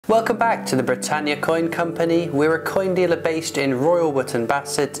Welcome back to the Britannia Coin Company. We're a coin dealer based in Royal Wootton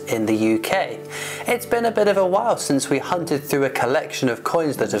Bassett in the UK. It's been a bit of a while since we hunted through a collection of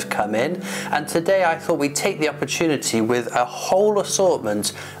coins that have come in, and today I thought we'd take the opportunity with a whole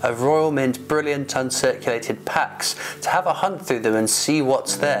assortment of Royal Mint Brilliant Uncirculated packs to have a hunt through them and see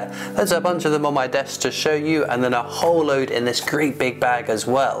what's there. There's a bunch of them on my desk to show you, and then a whole load in this great big bag as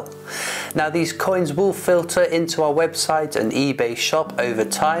well. Now these coins will filter into our website and eBay shop over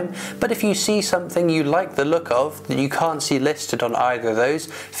time, but if you see something you like the look of that you can't see listed on either of those,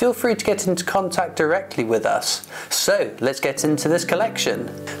 feel free to get into contact directly with us. So let's get into this collection.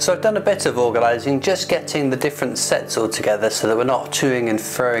 So I've done a bit of organising, just getting the different sets all together so that we're not toing and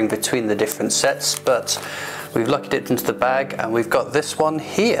froing between the different sets, but we've locked it into the bag and we've got this one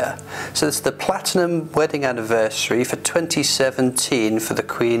here. So it's the Platinum Wedding Anniversary for 2017 for the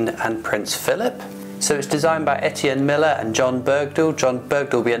Queen and Prince Philip. So it's designed by Etienne Miller and John Bergdahl. John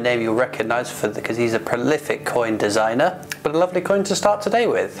Bergdahl will be a name you'll recognise because he's a prolific coin designer. But a lovely coin to start today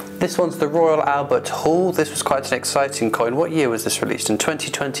with. This one's the Royal Albert Hall. This was quite an exciting coin. What year was this released? In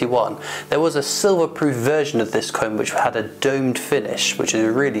 2021. There was a silver-proof version of this coin which had a domed finish, which is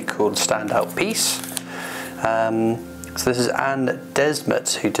a really cool standout piece. So this is Anne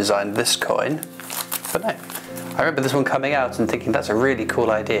Desmet who designed this coin. But no, I remember this one coming out and thinking that's a really cool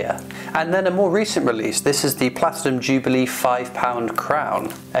idea. And then a more recent release, this is the Platinum Jubilee £5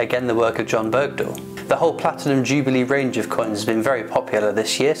 crown. Again, the work of John Bergdahl. The whole Platinum Jubilee range of coins has been very popular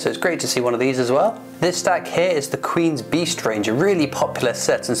this year, so it's great to see one of these as well. This stack here is the Queen's Beast range, a really popular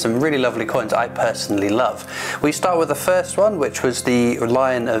set and some really lovely coins I personally love. We start with the first one, which was the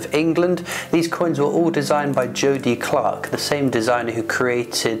Lion of England. These coins were all designed by Jody Clark, the same designer who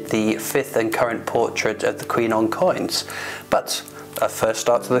created the 5th and current portrait of the Queen on coins. But a first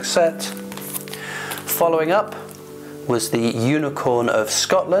start to the set. Following up was the Unicorn of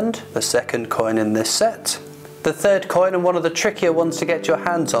Scotland, the second coin in this set. The third coin, and one of the trickier ones to get your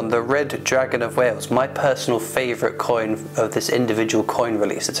hands on, the Red Dragon of Wales, my personal favourite coin of this individual coin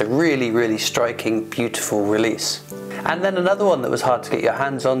release. It's a really striking, beautiful release. And then another one that was hard to get your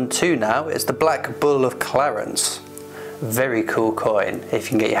hands on too now is the Black Bull of Clarence. Very cool coin if you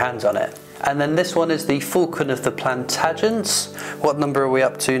can get your hands on it. And then this one is the Falcon of the Plantagenets. What number are we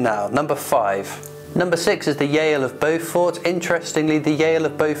up to now? Number 5. Number 6 is the Yale of Beaufort. Interestingly, the Yale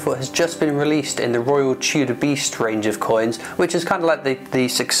of Beaufort has just been released in the Royal Tudor Beast range of coins, which is kind of like the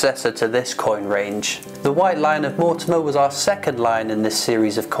successor to this coin range. The White Lion of Mortimer was our second lion in this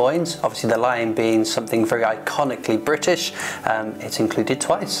series of coins. Obviously the lion being something very iconically British, it's included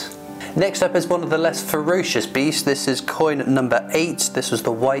twice. Next up is one of the less ferocious beasts. This is coin number 8. This was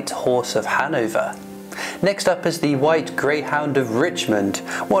the White Horse of Hanover. Next up is the White Greyhound of Richmond,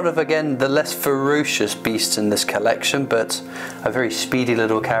 one of again the less ferocious beasts in this collection, but a very speedy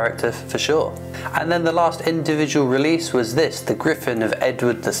little character for sure. And then the last individual release was this, the Griffin of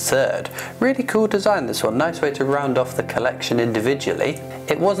Edward III. Really cool design, this one, nice way to round off the collection individually.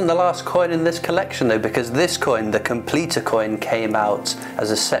 It wasn't the last coin in this collection though, because this coin, the completer coin, came out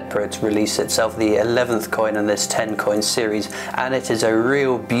as a separate release itself, the 11th coin in this 10 coin series, and it is a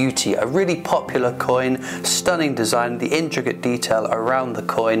real beauty, a really popular coin. Stunning design, the intricate detail around the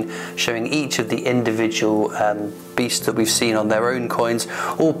coin, showing each of the individual beasts that we've seen on their own coins,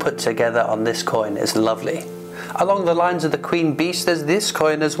 all put together on this coin is lovely. Along the lines of the Queen Beast, there's this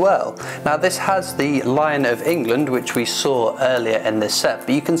coin as well. Now this has the Lion of England, which we saw earlier in this set,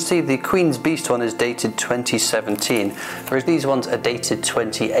 but you can see the Queen's Beast one is dated 2017, whereas these ones are dated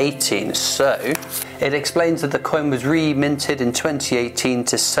 2018. So it explains that the coin was re-minted in 2018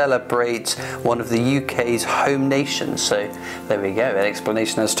 to celebrate one of the UK's home nations. So there we go, an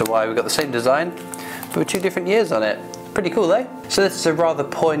explanation as to why we've got the same design, but with 2 different years on it. Pretty cool though. So this is a rather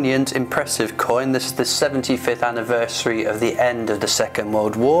poignant, impressive coin. This is the 75th anniversary of the end of the Second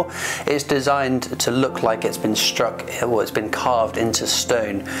World War. It's designed to look like it's been struck, or it's been carved into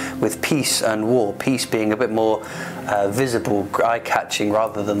stone, with peace and war. Peace being a bit more visible, eye-catching,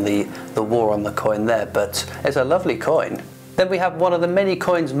 rather than the war on the coin there, but it's a lovely coin. Then we have one of the many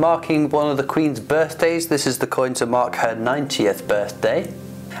coins marking one of the Queen's birthdays. This is the coin to mark her 90th birthday.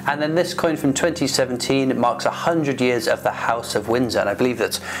 And then this coin from 2017 marks 100 years of the House of Windsor, and I believe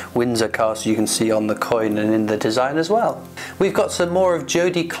that's Windsor Castle you can see on the coin and in the design as well. We've got some more of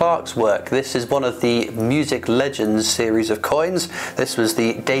Jody Clark's work. This is one of the Music Legends series of coins. This was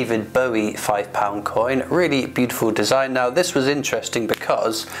the David Bowie £5 coin. Really beautiful design. Now this was interesting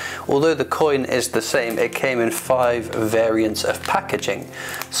because although the coin is the same, it came in 5 variants of packaging.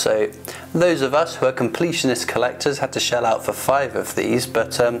 So those of us who are completionist collectors had to shell out for 5 of these,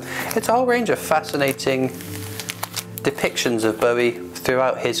 but it's a whole range of fascinating depictions of Bowie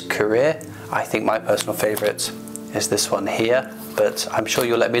throughout his career. I think my personal favourite is this one here, but I'm sure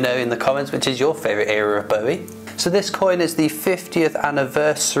you'll let me know in the comments which is your favourite era of Bowie. So this coin is the 50th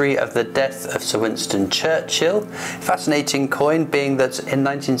anniversary of the death of Sir Winston Churchill. Fascinating coin, being that in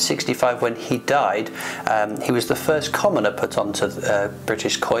 1965 when he died, he was the first commoner put onto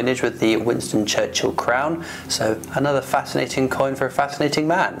British coinage with the Winston Churchill crown. So another fascinating coin for a fascinating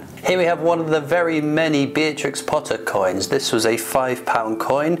man. Here we have one of the very many Beatrix Potter coins. This was a £5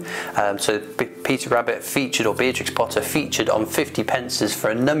 coin. So Peter Rabbit featured, or Beatrix Potter featured on 50 pences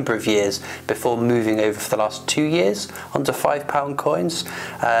for a number of years before moving over for the last 2 years onto £5 coins.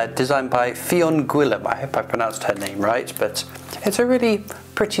 Designed by Fionn Gwilym. I hope I pronounced her name right, but it's a really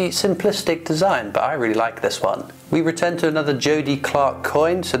pretty simplistic design, but I really like this one. We return to another Jodie Clark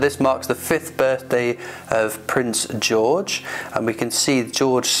coin. So this marks the 5th birthday of Prince George, and we can see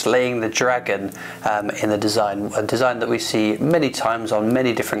George slaying the dragon in the design, a design that we see many times on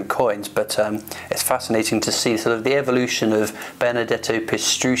many different coins, but it's fascinating to see sort of the evolution of Benedetto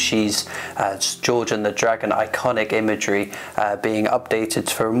Pistrucci's George and the Dragon iconic imagery being updated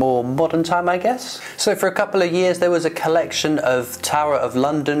for a more modern time, I guess. So for a couple of years there was a collection of Tower of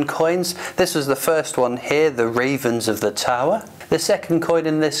London coins. This was the first one here, the Ravens of the Tower. The second coin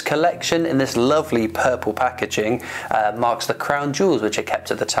in this collection, in this lovely purple packaging, marks the crown jewels which are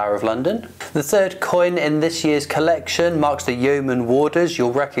kept at the Tower of London. The third coin in this year's collection marks the Yeoman Warders.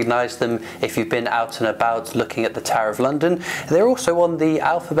 You'll recognise them if you've been out and about looking at the Tower of London. They're also on the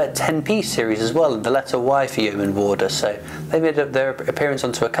Alphabet 10p series as well, the letter Y for Yeoman Warder, so they made their appearance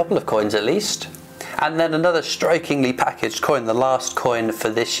onto a couple of coins at least. And then another strikingly packaged coin, the last coin for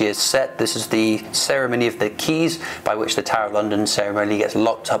this year's set. This is the Ceremony of the Keys, by which the Tower of London ceremony gets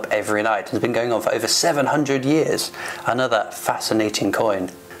locked up every night. It's been going on for over 700 years. Another fascinating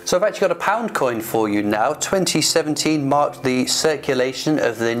coin. So I've actually got a pound coin for you now. 2017 marked the circulation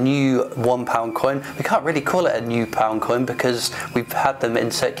of the new £1 coin. We can't really call it a new pound coin because we've had them in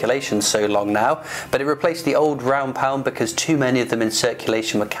circulation so long now, but it replaced the old round pound because too many of them in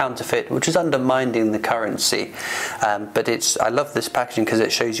circulation were counterfeit, which is undermining the currency. But I love this packaging because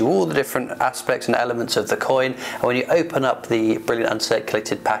it shows you all the different aspects and elements of the coin, and when you open up the Brilliant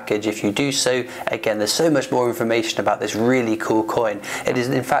Uncirculated package, if you do so, again, there's so much more information about this really cool coin. It is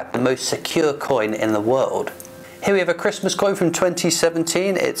in fact the most secure coin in the world. Here we have a Christmas coin from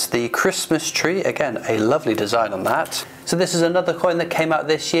 2017. It's the Christmas tree. Again, a lovely design on that. So this is another coin that came out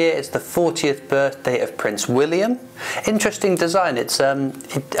this year. It's the 40th birthday of Prince William. Interesting design.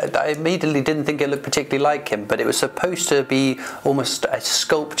 I immediately didn't think it looked particularly like him, but it was supposed to be almost a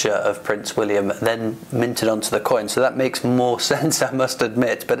sculpture of Prince William, then minted onto the coin. So that makes more sense, I must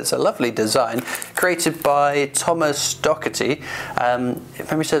admit. But it's a lovely design, created by Thomas Doherty.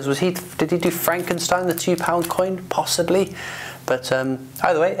 If memory serves, did he do Frankenstein, the £2 coin? Possibly. But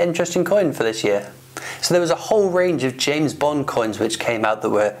either way, interesting coin for this year. So there was a whole range of James Bond coins which came out that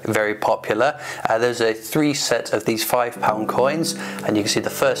were very popular. There's a 3 set of these £5 coins, and you can see the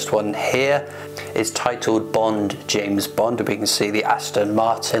first one here is titled Bond James Bond. We can see the Aston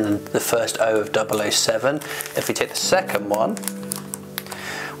Martin and the first O of 007. If we take the second one,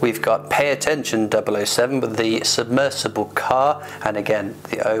 we've got Pay Attention 007 with the submersible car, and again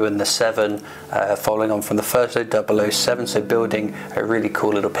the O and the 7 following on from the first O, 007, so building a really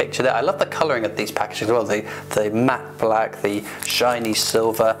cool little picture there. I love the colouring of these packages as well, the matte black, the shiny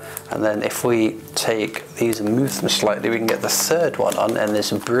silver, and then if we take these and move them slightly, we can get the third one on in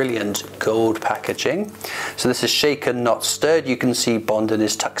this brilliant gold packaging. So this is shaken not stirred. You can see Bond in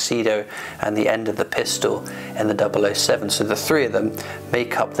his tuxedo and the end of the pistol in the 007, so the 3 of them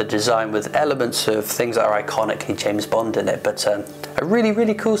make up the design with elements of things that are iconically James Bond in it, but a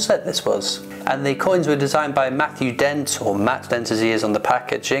really cool set this was. And the coins were designed by Matthew Dent, or Matt Dent as he is on the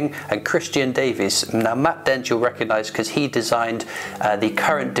packaging, and Christian Davies. Now Matt Dent you'll recognise because he designed the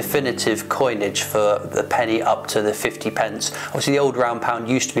current definitive coinage for the penny up to the 50 pence. Obviously the old round pound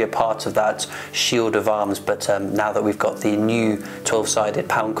used to be a part of that shield of arms, but now that we've got the new 12-sided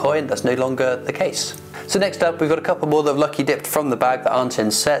pound coin, that's no longer the case. So next up we've got a couple more that have lucky dipped from the bag that aren't in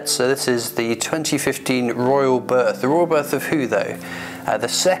sets. So this is the 2015 Royal Birth. The Royal Birth of who though? The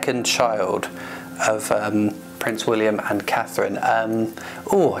second child of Prince William and Catherine. I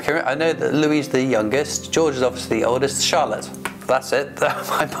know that Louis is the youngest, George is obviously the oldest, Charlotte. That's it.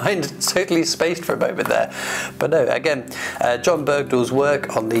 My mind totally spaced for a moment there. But no, again, John Bergdahl's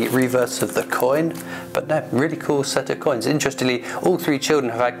work on the reverse of the coin. But no, really cool set of coins. Interestingly, all 3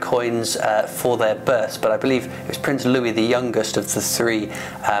 children have had coins for their births, but I believe it was Prince Louis, the youngest of the 3.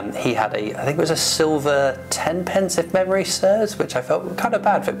 He had I think it was a silver 10 pence if memory serves, which I felt kind of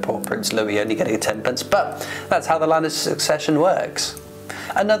bad for poor Prince Louis only getting a 10 pence, but that's how the line of succession works.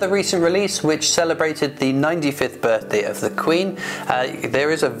 Another recent release which celebrated the 95th birthday of the Queen.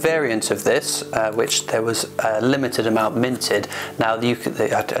 There is a variant of this which there was a limited amount minted. Now I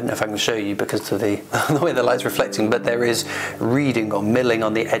don't know if I can show you because of the way the light's reflecting, but there is reading or milling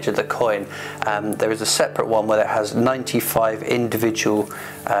on the edge of the coin. There is a separate one where it has 95 individual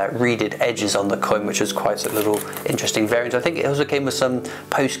reeded edges on the coin, which is quite a little interesting variant. I think it also came with some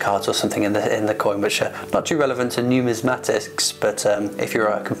postcards or something in the coin, which are not too relevant to numismatics, but if you're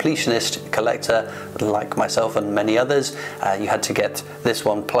a completionist collector like myself and many others, you had to get this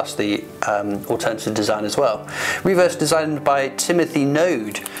one plus the alternative design as well. Reverse designed by Timothy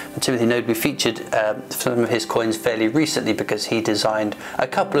Node. And Timothy Node, we featured some of his coins fairly recently because he designed a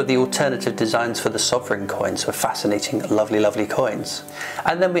couple of the alternative designs for the sovereign coins. So fascinating, lovely coins.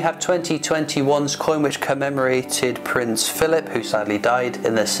 And then we have 2021's coin, which commemorated Prince Philip, who sadly died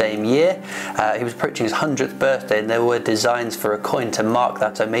in the same year. He was approaching his 100th birthday, and there were designs for a coin to mark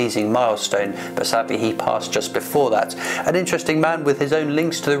that amazing milestone, but sadly he passed just before that. An interesting man with his own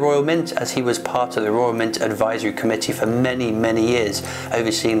links to the Royal Mint, as he was part of the Royal Mint Advisory Committee for many years,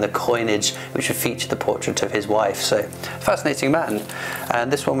 overseeing the coinage which would feature the portrait of his wife. So fascinating man.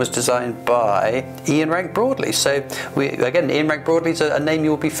 And this one was designed by Ian Rank Broadley. So again, Ian Rank Broadley is a name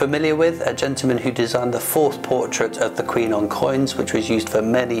you'll be familiar with, a gentleman who designed the 4th portrait of the Queen on coins, which was used for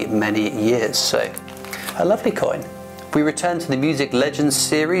many years. So a lovely coin. We return to the Music Legends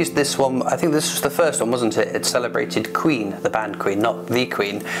series. This one, I think this was the first one, wasn't it? It celebrated Queen, the band Queen, not the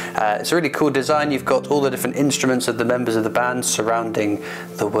Queen. It's a really cool design. You've got all the different instruments of the members of the band surrounding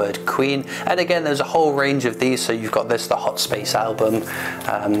the word Queen. And again, there's a whole range of these. So you've got this, the Hot Space album,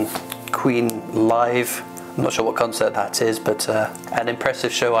 Queen Live. I'm not sure what concert that is, but an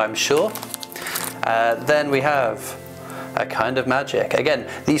impressive show, I'm sure. Then we have A Kind of Magic. Again,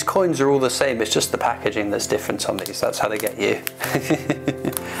 these coins are all the same, it's just the packaging that's different on these. That's how they get you.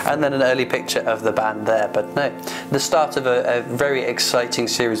 And then an early picture of the band there, but no, the start of a very exciting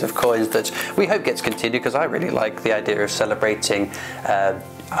series of coins that we hope gets continued, because I really like the idea of celebrating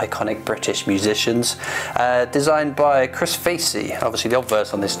iconic British musicians. Designed by Chris Facey. Obviously the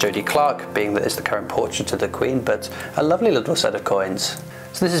obverse on this Jodie Clark, being that it's the current portrait of the Queen, but a lovely little set of coins.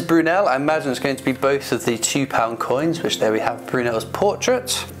 So this is Brunel. I imagine it's going to be both of the £2 coins, which there we have Brunel's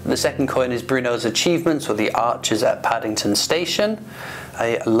portrait. The second coin is Brunel's Achievements, or the Arches at Paddington Station.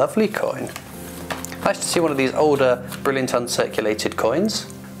 A lovely coin. Nice to see one of these older Brilliant Uncirculated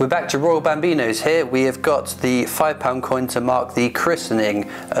coins. We're back to Royal Bambinos here. We have got the £5 coin to mark the christening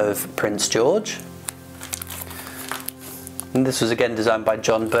of Prince George. And this was again designed by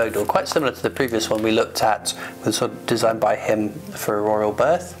John Bergdahl, quite similar to the previous one we looked at, was sort of designed by him for a royal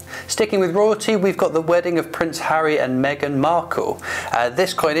birth. Sticking with royalty, we've got the wedding of Prince Harry and Meghan Markle.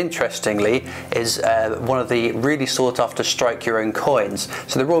 This coin, interestingly, is one of the really sought after strike your own coins.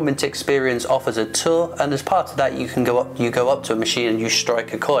 So the Royal Mint Experience offers a tour, and as part of that you go up to a machine and you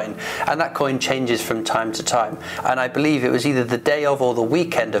strike a coin, and that coin changes from time to time. And I believe it was either the day of or the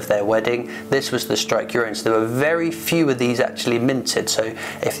weekend of their wedding, this was the strike your own. So there were very few of these actually minted, so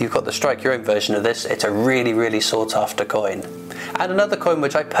if you've got the strike your own version of this, it's a really sought after coin. And another coin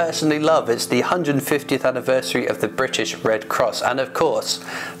which I personally love, it's the 150th anniversary of the British Red Cross, and of course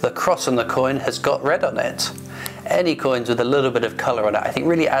the cross on the coin has got red on it. Any coins with a little bit of colour on it, I think,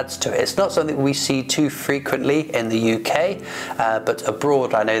 really adds to it. It's not something we see too frequently in the UK, but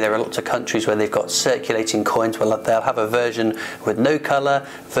abroad I know there are lots of countries where they've got circulating coins where they'll have a version with no colour,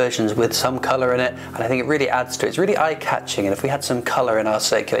 versions with some colour in it, and I think it really adds to it. It's really eye-catching, and if we had some colour in our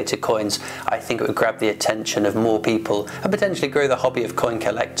circulated coins, I think it would grab the attention of more people and potentially grow the hobby of coin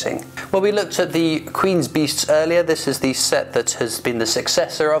collecting. Well, we looked at the Queen's Beasts earlier. This is the set that has been the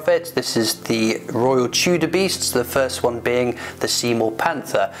successor of it. This is the Royal Tudor Beasts, the first one being the Seymour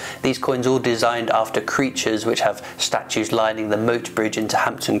Panther. These coins all designed after creatures which have statues lining the moat bridge into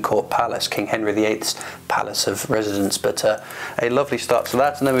Hampton Court Palace, King Henry VIII's palace of residence, but a lovely start to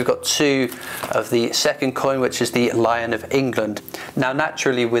that. And then we've got two of the second coin, which is the Lion of England. Now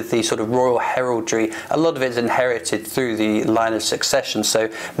naturally, with the sort of royal heraldry, a lot of it is inherited through the line of succession, so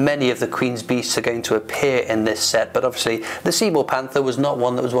many of the Queen's Beasts are going to appear in this set, but obviously the Seymour Panther was not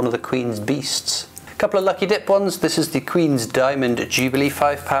one that was one of the Queen's Beasts. Couple of lucky dip ones. This is the Queen's Diamond Jubilee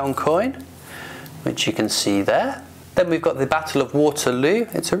 £5 coin, which you can see there. Then we've got the Battle of Waterloo.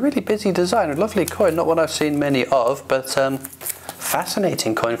 It's a really busy design, a lovely coin, not one I've seen many of, but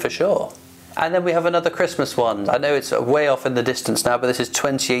fascinating coin for sure. And then we have another Christmas one. I know it's way off in the distance now, but this is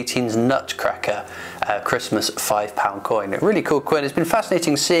 2018's Nutcracker Christmas £5 coin. A really cool coin. It's been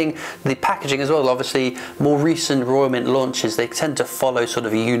fascinating seeing the packaging as well. Obviously, more recent Royal Mint launches, they tend to follow sort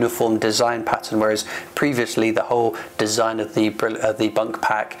of a uniform design pattern, whereas previously the whole design of the bunk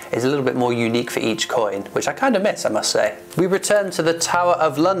pack is a little bit more unique for each coin, which I kind of miss, I must say. We return to the Tower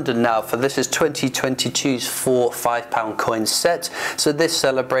of London now, for this is 2022's 4 £5 coin set. So this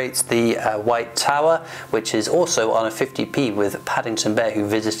celebrates the White Tower, which is also on a 50p with Paddington Bear, who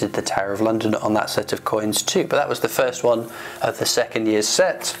visited the Tower of London on that set of coins too. But that was the first one of the second year's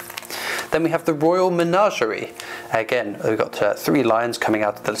set. Then we have the Royal Menagerie. Again, we've got 3 lions coming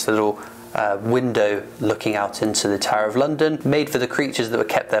out of this little window looking out into the Tower of London, made for the creatures that were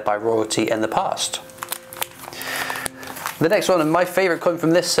kept there by royalty in the past. The next one, and my favourite coin from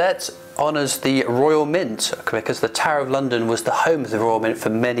this set, honours the Royal Mint, because the Tower of London was the home of the Royal Mint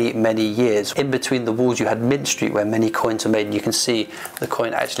for many, many years. In between the walls you had Mint Street, where many coins were made, and you can see the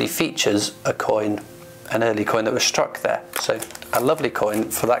coin actually features a coin, an early coin that was struck there. So a lovely coin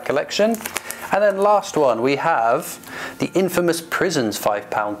for that collection. And then last one, we have the infamous Prisons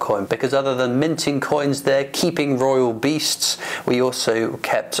 £5 coin, because other than minting coins there, keeping royal beasts, we also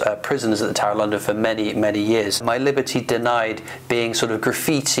kept prisoners at the Tower of London for many, many years. My Liberty Denied being sort of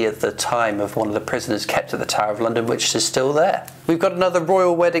graffiti at the time of one of the prisoners kept at the Tower of London, which is still there. We've got another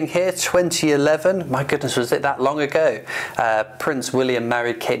royal wedding here, 2011. My goodness, was it that long ago? Prince William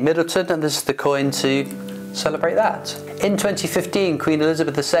married Kate Middleton, and this is the coin to celebrate that. In 2015, Queen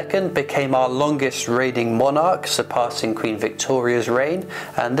Elizabeth II became our longest reigning monarch, surpassing Queen Victoria's reign,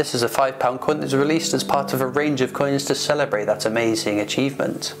 and this is a £5 coin that was released as part of a range of coins to celebrate that amazing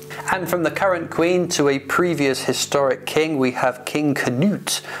achievement. And from the current Queen to a previous historic king, we have King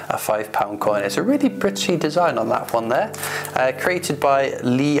Canute, a £5 coin. It's a really pretty design on that one there, created by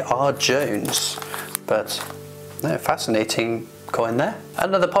Lee R. Jones, but no, fascinating coin there.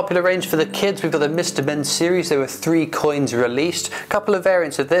 Another popular range for the kids, we've got the Mr. Men series. There were 3 coins released. A couple of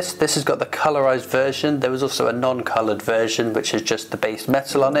variants of this. This has got the colorized version. There was also a non-colored version, which is just the base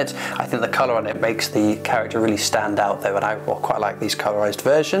metal on it. I think the color on it makes the character really stand out though, and I quite like these colorized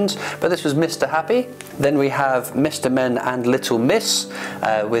versions. But this was Mr. Happy. Then we have Mr. Men and Little Miss,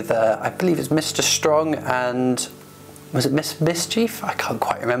 with I believe it's Mr. Strong and, was it Miss Mischief? I can't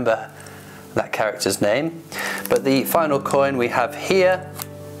quite remember that character's name. But the final coin we have here,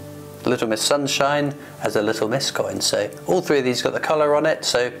 Little Miss Sunshine, as a Little Miss coin. So all 3 of these got the colour on it,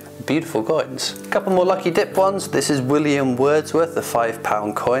 so beautiful coins. A couple more lucky dip ones. This is William Wordsworth, the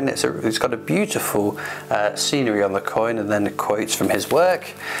 £5 coin. It's got a beautiful scenery on the coin, and then quotes from his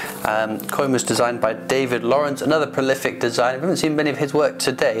work. Coin was designed by David Lawrence, another prolific designer. We haven't seen many of his work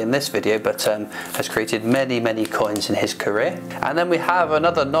today in this video, but has created many, many coins in his career. And then we have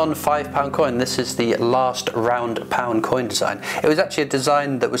another non-£5 coin. This is the last round pound coin design. It was actually a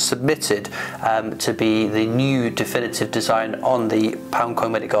design that was submitted to be the new definitive design on the pound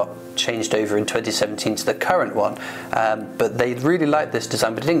coin when it got changed over in 2017 to the current one, but they really liked this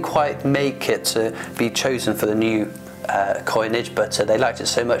design, but it didn't quite make it to be chosen for the new coinage, but they liked it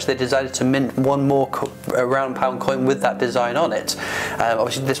so much they decided to mint one more round pound coin with that design on it.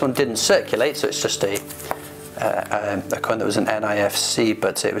 Obviously this one didn't circulate, so it's just a coin that was an NIFC,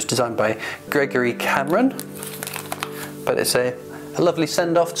 but it was designed by Gregory Cameron. But it's a lovely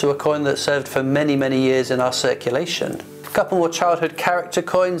send-off to a coin that served for many, many years in our circulation. A couple more childhood character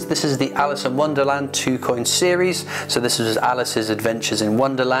coins. This is the Alice in Wonderland 2-coin series. So this was Alice's adventures in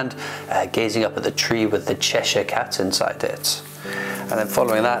Wonderland, gazing up at the tree with the Cheshire Cat inside it. And then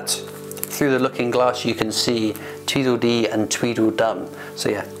following that, through the looking glass you can see Tweedledee and Tweedledum. So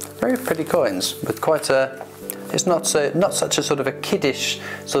yeah, very pretty coins with quite a, it's not such a sort of a kiddish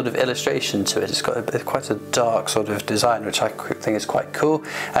sort of illustration to it. It's got quite a dark sort of design, which I think is quite cool.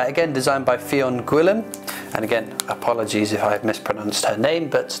 Again, designed by Fionn Gwilym. And again, apologies if I've mispronounced her name,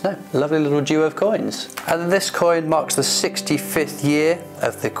 but no, lovely little duo of coins. And this coin marks the 65th year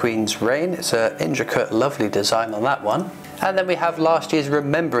of the Queen's reign. It's an intricate, lovely design on that one. And then we have last year's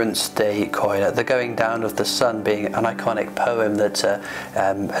Remembrance Day coin, the Going Down of the Sun being an iconic poem that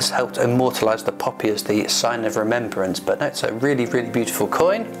has helped immortalise the poppy as the sign of remembrance. But no, it's a really, really beautiful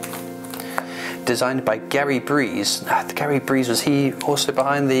coin. Designed by Gary Breeze. Gary Breeze, was he also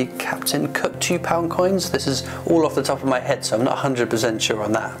behind the Captain Cook £2 coins? This is all off the top of my head, so I'm not 100% sure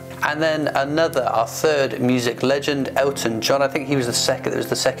on that. And then our third music legend, Elton John. I think he was the second. It was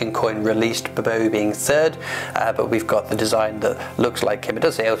the second coin released, Bowie being third. But we've got the design that looks like him. It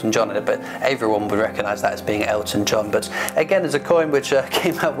does say Elton John in it, but everyone would recognise that as being Elton John. But again, it's a coin which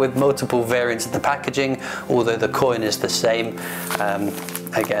came out with multiple variants of the packaging, although the coin is the same.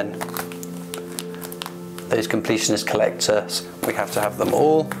 Again, those completionist collectors, we have to have them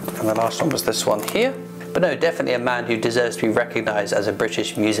all. And the last one was this one here. But no, definitely a man who deserves to be recognised as a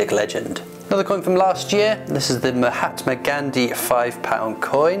British music legend. Another coin from last year, this is the Mahatma Gandhi £5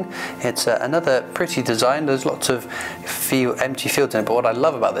 coin. It's another pretty design. There's lots of empty fields in it, but what I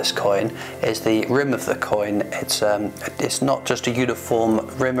love about this coin is the rim of the coin. It's not just a uniform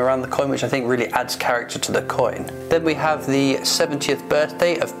rim around the coin, which I think really adds character to the coin. Then we have the 70th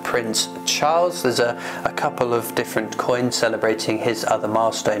birthday of Prince Charles. There's a couple of different coins celebrating his other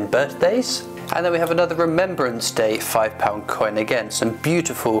milestone birthdays. And then we have another Remembrance Day £5 coin. Again, some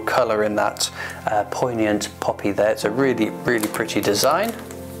beautiful colour in that poignant poppy there. It's a really, really pretty design.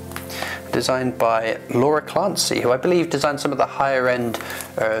 Designed by Laura Clancy, who I believe designed some of the higher end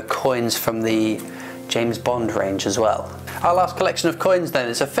coins from the James Bond range as well. Our last collection of coins then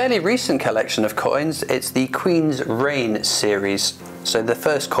is a fairly recent collection of coins. It's the Queen's Reign series. So the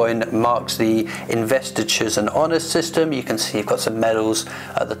first coin marks the investitures and honours system. You can see you've got some medals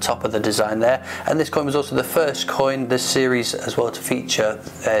at the top of the design there. And this coin was also the first coin this series as well to feature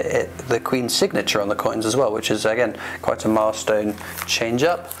the Queen's signature on the coins as well, which is again quite a milestone change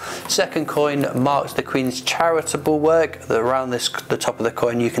up. Second coin marks the Queen's charitable work. Around the top of the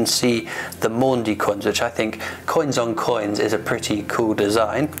coin you can see the Maundy coins, which I think coins on coins is a pretty cool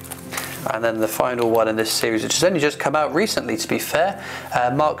design. And then the final one in this series, which has only just come out recently to be fair,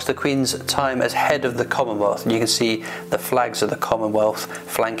 marks the Queen's time as head of the Commonwealth. And you can see the flags of the Commonwealth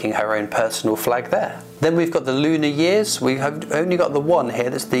flanking her own personal flag there. Then we've got the lunar years. We have only got the one here.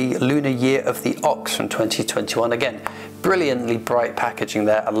 That's the lunar year of the ox from 2021. Again, brilliantly bright packaging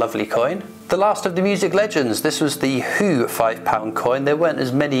there, a lovely coin. The last of the music legends, this was the Who £5 coin. There weren't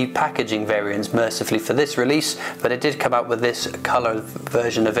as many packaging variants mercifully for this release, but it did come out with this colour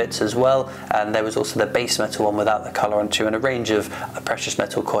version of it as well, and there was also the base metal one without the colour on too, and a range of precious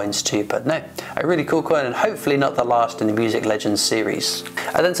metal coins too. But no, a really cool coin, and hopefully not the last in the music legends series.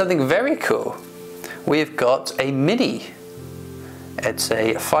 And then something very cool, we've got a mini. It's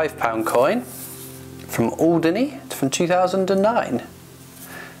a £5 coin from Alderney from 2009.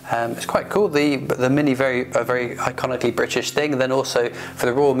 It's quite cool. The mini, a very iconically British thing. And then also for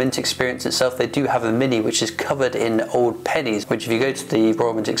the Royal Mint experience itself, they do have a mini which is covered in old pennies, which if you go to the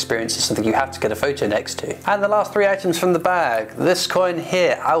Royal Mint experience is something you have to get a photo next to. And the last three items from the bag. This coin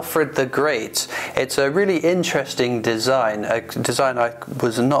here, Alfred the Great. It's a really interesting design, a design I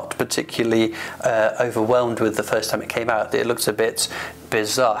was not particularly overwhelmed with the first time it came out. It looks a bit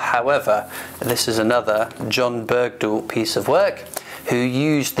bizarre. However, this is another John Bergdahl piece of work, who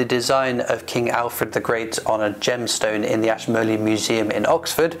used the design of King Alfred the Great on a gemstone in the Ashmolean Museum in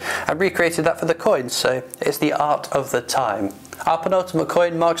Oxford and recreated that for the coin, so it's the art of the time. Our penultimate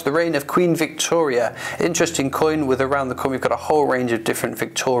coin marks the reign of Queen Victoria. Interesting coin with around the coin we've got a whole range of different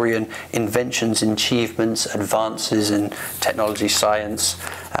Victorian inventions, achievements, advances in technology, science.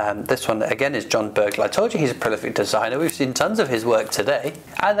 This one again is John Bergdahl. I told you he's a prolific designer. We've seen tons of his work today.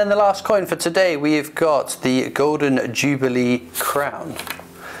 And then the last coin for today, we've got the Golden Jubilee Crown.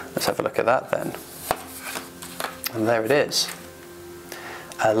 Let's have a look at that then. And there it is.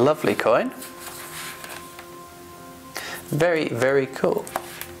 A lovely coin. Very, very cool.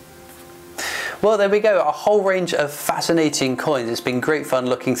 Well, there we go, a whole range of fascinating coins. It's been great fun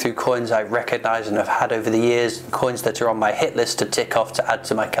looking through coins I recognise and have had over the years, coins that are on my hit list to tick off to add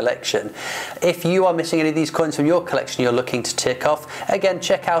to my collection. If you are missing any of these coins from your collection you're looking to tick off, again,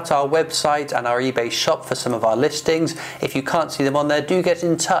 check out our website and our eBay shop for some of our listings. If you can't see them on there, do get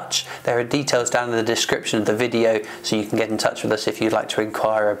in touch. There are details down in the description of the video, so you can get in touch with us if you'd like to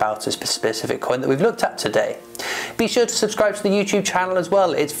inquire about a specific coin that we've looked at today. Be sure to subscribe to the YouTube channel as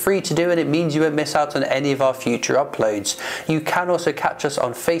well. It's free to do and it means you won't miss out on any of our future uploads. You can also catch us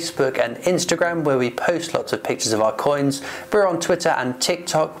on Facebook and Instagram, where we post lots of pictures of our coins. We're on Twitter and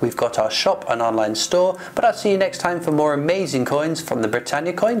TikTok. We've got our shop and online store, but I'll see you next time for more amazing coins from the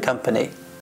Britannia Coin Company.